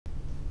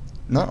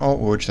Not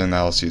all origin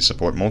analyses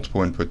support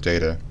multiple input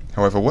data.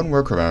 However, one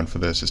workaround for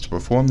this is to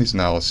perform these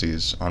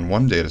analyses on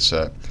one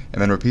dataset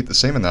and then repeat the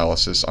same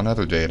analysis on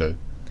other data.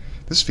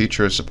 This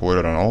feature is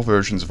supported on all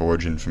versions of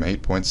Origin from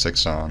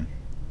 8.6 on.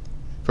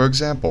 For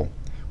example,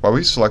 while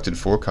we selected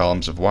 4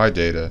 columns of Y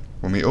data,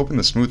 when we open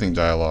the smoothing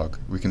dialog,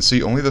 we can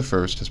see only the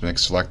first has been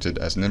selected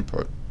as an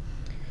input.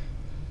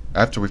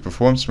 After we've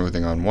performed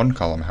smoothing on one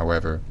column,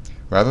 however,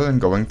 rather than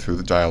going through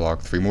the dialog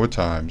 3 more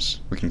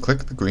times, we can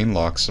click the green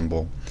lock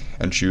symbol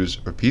and choose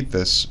Repeat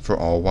this for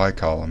all Y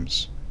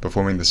columns,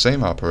 performing the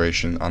same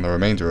operation on the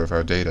remainder of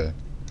our data.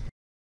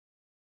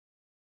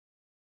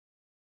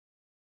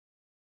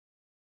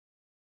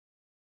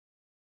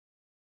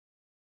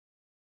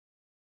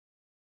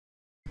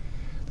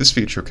 This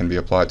feature can be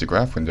applied to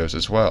graph windows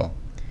as well.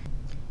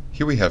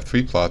 Here we have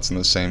 3 plots in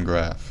the same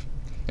graph.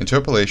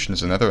 Interpolation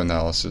is another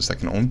analysis that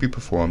can only be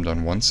performed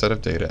on one set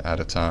of data at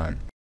a time.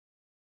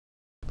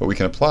 But we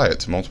can apply it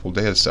to multiple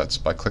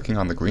datasets by clicking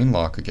on the green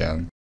lock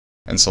again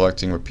and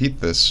selecting Repeat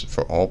this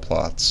for all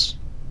plots,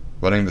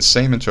 running the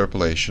same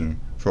interpolation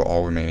for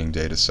all remaining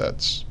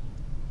datasets.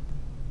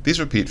 These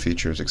repeat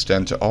features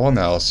extend to all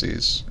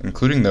analyses,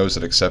 including those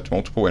that accept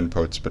multiple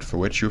inputs but for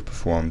which you have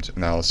performed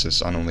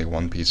analysis on only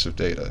one piece of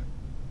data.